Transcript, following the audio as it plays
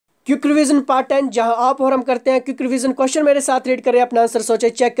Quick revision part 10, जहां आप और हम करते हैं क्विक रिवीजन। क्वेश्चन मेरे साथ रीड करें, अपना आंसर सोचे,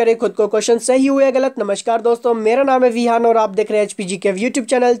 चेक करें खुद को क्वेश्चन सही हुए या गलत। नमस्कार दोस्तों, मेरा नाम है विहान और आप देख रहे हैं एचपीजी के यूट्यूब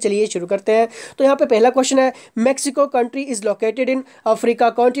चैनल। चलिए शुरू करते हैं। तो यहाँ पे पहला क्वेश्चन है, Mexico country is located in Africa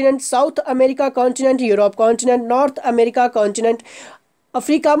continent, south America continent, Europe continent, north America continent,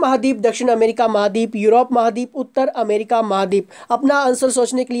 Africa महाद्वीप, दक्षिण अमेरिका महाद्वीप, यूरोप महाद्वीप, उत्तर अमेरिका महाद्वीप। अपना आंसर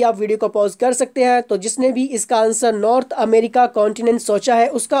सोचने के लिए आप वीडियो को पॉज कर सकते हैं। तो जिसने भी इसका आंसर नॉर्थ अमेरिका कॉन्टिनेंट सोचा है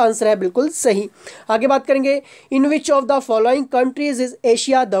उसका आंसर है बिल्कुल सही। आगे बात करेंगे, इन which of the following countries is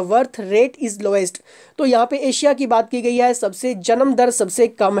Asia the birth rate is lowest. तो यहाँ पे एशिया की बात की गई है, सबसे जन्म दर सबसे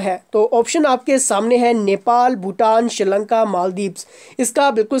कम है। तो ऑप्शन आपके सामने है, नेपाल, भूटान, श्रीलंका, मालदीव्स। इसका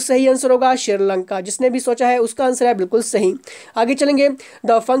बिल्कुल सही आंसर होगा श्रीलंका। जिसने भी सोचा है उसका आंसर है बिल्कुल सही। आगे चलेंगे,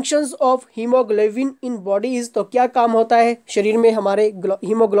 the functions of haemoglobin in body is. तो क्या काम होता है शरीर में हमारे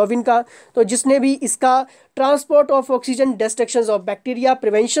हीमोग्लोबिन का। तो जिसने भी इसका transport of oxygen, destruction of bacteria,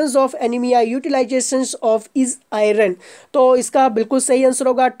 prevention of anaemia, utilisation of is iron. तो इसका बिल्कुल सही आंसर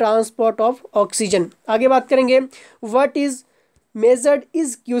होगा ट्रांसपोर्ट ऑफ ऑक्सीजन। आगे बात करेंगे, what is measured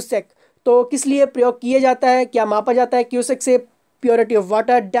is cusec. तो किस लिए प्रयोग किया जाता है, क्या मापा जाता है क्यूसेक से। Purity of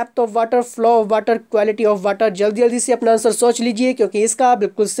water, depth of water, flow of water, quality of water. जल्दी जल्दी से अपना आंसर सोच लीजिए क्योंकि इसका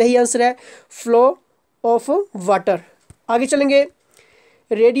बिल्कुल सही आंसर है फ्लो ऑफ वाटर। आगे चलेंगे,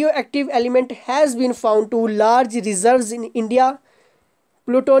 radio active element has been found to large reserves in India,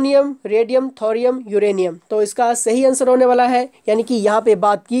 plutonium, radium, thorium, uranium. तो इसका सही आंसर होने वाला है, यानी कि यहाँ पे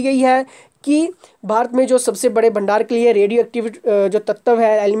बात की गई है कि भारत में जो सबसे बड़े भंडार के लिए रेडियो एक्टिव जो तत्व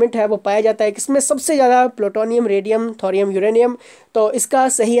है, एलिमेंट है, वो पाया जाता है किसमें सबसे ज़्यादा, प्लूटोनियम, रेडियम, थोरियम, यूरेनियम। तो इसका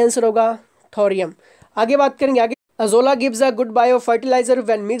सही आंसर होगा थोरियम। आगे बात करेंगे, आगे azolla gives a good bio fertiliser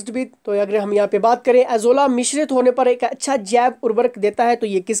when mixed with. तो अगर हम यहाँ पे बात करें, अजोला मिश्रित होने पर एक अच्छा जैव उर्वरक देता है। तो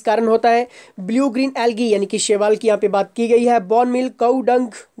ये किस कारण होता है, ब्लू ग्रीन एल्गी यानी कि शैवाल की यहाँ पे बात की गई है, बोन मिल, काऊ डंग,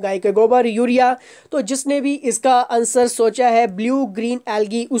 गाय के गोबर, यूरिया। तो जिसने भी इसका आंसर सोचा है ब्लू ग्रीन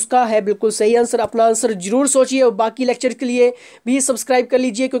एल्गी उसका है बिल्कुल सही आंसर। अपना आंसर जरूर सोचिए और बाकी लेक्चर के लिए भी सब्सक्राइब कर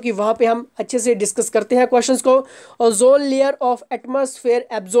लीजिए क्योंकि वहाँ पे हम अच्छे से डिस्कस करते हैं क्वेश्चंस को। Ozone layer of atmosphere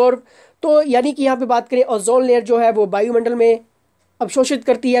absorb. तो यानी कि यहाँ पे बात करें, ओजोन लेयर जो है वो वायुमंडल में अवशोषित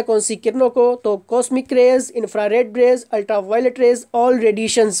करती है कौन सी किरणों को, तो cosmic rays, infrared rays, ultraviolet rays, all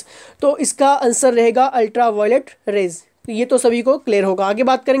radiations. तो इसका आंसर रहेगा अल्ट्रावायलेट रेज। तो ये तो सभी को क्लियर होगा। आगे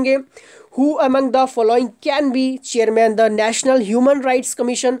बात करेंगे, who among the following can be chairman the national human rights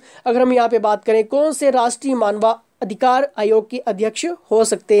commission. अगर हम यहाँ पे बात करें कौन से राष्ट्रीय मानवाधिकार आयोग के अध्यक्ष हो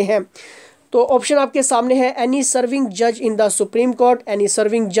सकते हैं, तो ऑप्शन आपके सामने है, एनी सर्विंग जज in the supreme court, any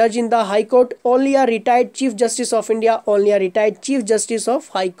serving जज in the high court, only a retired chief justice of India, only a retired chief justice of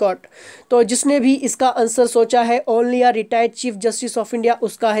high court. तो जिसने भी इसका आंसर सोचा है only a retired chief justice of India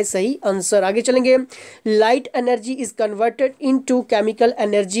उसका है सही आंसर। आगे चलेंगे, light energy is converted into chemical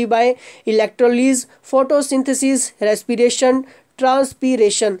energy by इलेक्ट्रोलिज, photosynthesis, respiration,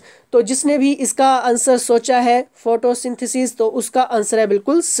 transpiration. तो जिसने भी इसका आंसर सोचा है फोटोसिंथेसिस तो उसका आंसर है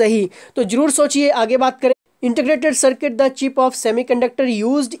बिल्कुल सही। तो जरूर सोचिए। आगे बात करें, integrated circuit the chip off semiconductor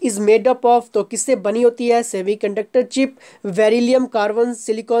used is made up of. तो किससे बनी होती है semiconductor chip, beryllium, carbon,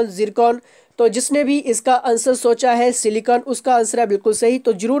 silicon, Zircon. तो जिसने भी इसका आंसर सोचा है सिलिकॉन उसका आंसर है बिल्कुल सही।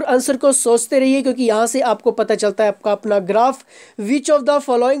 तो जरूर आंसर को सोचते रहिए क्योंकि यहाँ से आपको पता चलता है आपका अपना graph. Which of the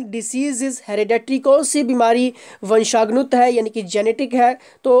following disease is hereditary. कौन सी बीमारी वंशागनुत है यानी कि जेनेटिक है।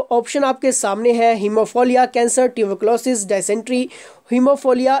 तो ऑप्शन आपके सामने है, हीमोफोलिया, कैंसर, ट्यूबरकुलोसिस, डायसेंट्री।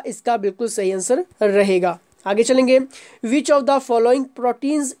 हीमोफोलिया इसका बिल्कुल सही आंसर रहेगा। आगे चलेंगे, which of the following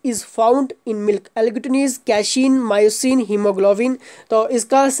proteins is found in milk, एल्ग्लूटिनिन, कैशीन, myosin, haemoglobin. तो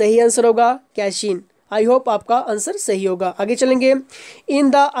इसका सही आंसर होगा कैशीन। आई होप आपका आंसर सही होगा। आगे चलेंगे, in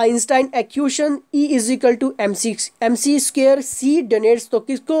the Einstein equation E is equal to M C square, C donates. तो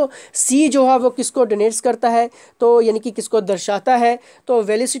किसको सी जो है वो किसको डोनेट्स करता है, तो यानी कि किसको दर्शाता है, तो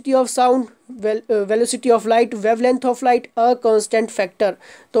velocity of sound, velocity of light, wavelength of light, a constant factor.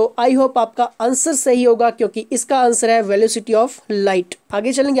 तो आई होप आपका आंसर सही होगा क्योंकि इसका आंसर है वेलोसिटी ऑफ लाइट।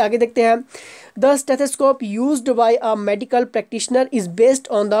 आगे चलेंगे, आगे देखते हैं, the stethoscope used by a medical practitioner is based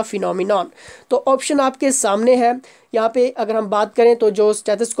on the phenomenon. तो ऑप्शन आपके सामने है। यहाँ पे अगर हम बात करें तो जो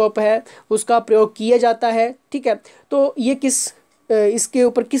स्टेथोस्कोप है उसका प्रयोग किया जाता है, ठीक है। तो ये इसके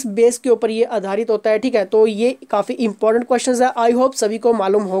ऊपर किस बेस के ऊपर ये आधारित होता है, ठीक है। तो ये काफ़ी इंपॉर्टेंट क्वेश्चन है, आई होप सभी को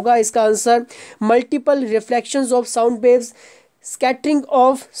मालूम होगा इसका answer. Multiple reflections of sound waves, scattering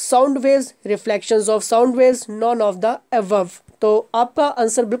of sound waves, reflections of sound waves, none of the above. तो आपका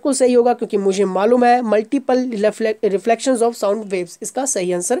आंसर बिल्कुल सही होगा क्योंकि मुझे मालूम है multiple reflections of sound waves इसका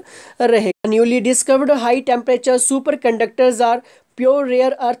सही आंसर रहेगा। Newly discovered high temperature super conductors are pure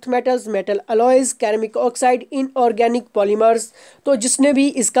rare earth metals, metal alloys, केमिक oxide, inorganic polymers. तो जिसने भी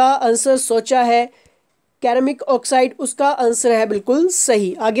इसका आंसर सोचा है केमिक ऑक्साइड, उसका आंसर है बिल्कुल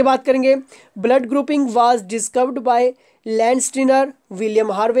सही। आगे बात करेंगे, blood grouping was discovered by Landsteiner,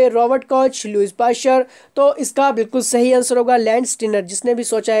 William Harvey, Robert Koch, Louis Pasteur. तो इसका बिल्कुल सही आंसर होगा लैंडस्टीनर, जिसने भी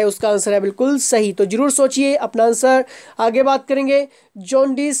सोचा है उसका आंसर है बिल्कुल सही। तो जरूर सोचिए अपना आंसर। आगे बात करेंगे,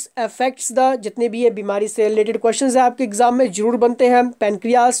 जॉन्डिस अफेक्ट्स द, जितने भी ये बीमारी से रिलेटेड क्वेश्चंस है आपके एग्जाम में जरूर बनते हैं,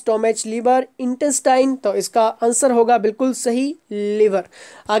 पेनक्रियास, स्टोमच, लीवर, इंटेस्टाइन। तो इसका आंसर होगा बिल्कुल सही लीवर।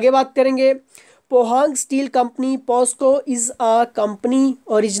 आगे बात करेंगे, Pohang steel company POCSO is a company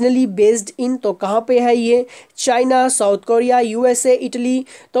originally based in. तो कहाँ पे है ये? China, south Korea, USA, Italy.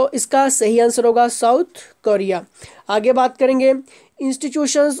 तो इसका सही आंसर होगा साउथ कोरिया। आगे बात करेंगे,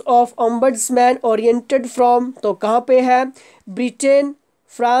 institutions of ombudsman oriented from. तो कहाँ पे है? Britain,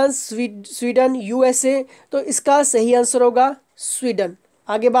 France, Sweden, USA. तो इसका सही आंसर होगा स्वीडन।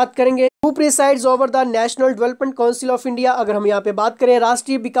 आगे बात करेंगे, who presides over the national development council of India. अगर हम यहाँ पे बात करें,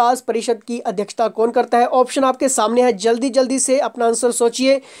 राष्ट्रीय विकास परिषद की अध्यक्षता कौन करता है? ऑप्शन आपके सामने है, जल्दी जल्दी से अपना आंसर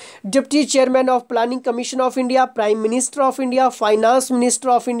सोचिए। Deputy chairman of planning commission of India, prime minister of India, finance minister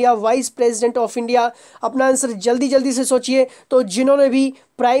of India, vice president of India. अपना आंसर जल्दी जल्दी से सोचिए। तो जिन्होंने भी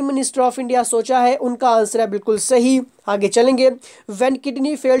प्राइम मिनिस्टर ऑफ इंडिया सोचा है उनका आंसर है बिल्कुल सही। आगे चलेंगे, when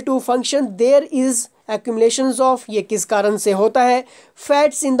kidney fail to function there is एक्यूमुलेशंस of. ये किस कारण से होता है?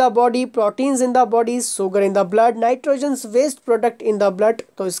 Fats in the body, proteins in the body, sugar in the blood, nitrogen waste product in the blood.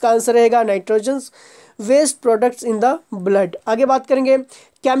 तो इसका आंसर रहेगा nitrogen waste products in the blood. आगे बात करेंगे,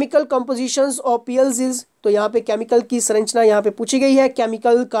 केमिकल कंपोजिशंस ऑफ पीएलजीज। तो यहाँ पे केमिकल की संरचना यहाँ पे पूछी गई है,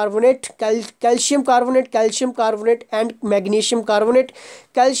 chemical carbonate, calcium carbonate, calcium carbonate and magnesium carbonate,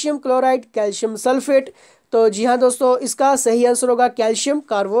 calcium chloride, calcium sulphate. तो जी हाँ दोस्तों, इसका सही आंसर होगा कैल्शियम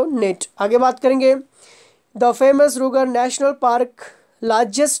कार्बोनेट। आगे बात करेंगे, the famous रुगर national park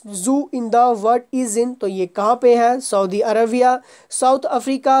largest जू in the world is in. तो ये कहाँ पे है? Saudi Arabia, south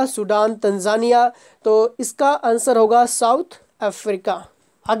Africa, Sudan, Tanzania. तो इसका आंसर होगा साउथ अफ्रीका।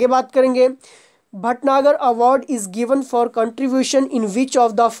 आगे बात करेंगे, Bhatnagar award is given for contribution in which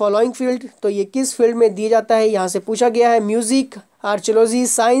of the following field. तो ये किस फील्ड में दिया जाता है? यहाँ से पूछा गया है, music, archaeology,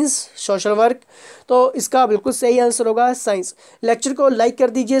 science, social work. तो इसका बिल्कुल सही आंसर होगा साइंस। लेक्चर को लाइक कर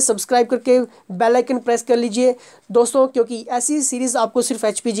दीजिए, सब्सक्राइब करके बेल आइकन प्रेस कर लीजिए दोस्तों, क्योंकि ऐसी सीरीज़ आपको सिर्फ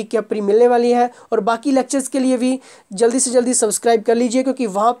एचपीजी की फ्री मिलने वाली है। और बाकी लेक्चर्स के लिए भी जल्दी से जल्दी सब्सक्राइब कर लीजिए, क्योंकि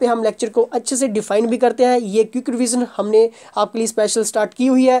वहाँ पे हम लेक्चर को अच्छे से डिफाइन भी करते हैं। ये क्विक रिवीजन हमने आपके लिए स्पेशल स्टार्ट की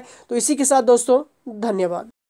हुई है। तो इसी के साथ दोस्तों, धन्यवाद।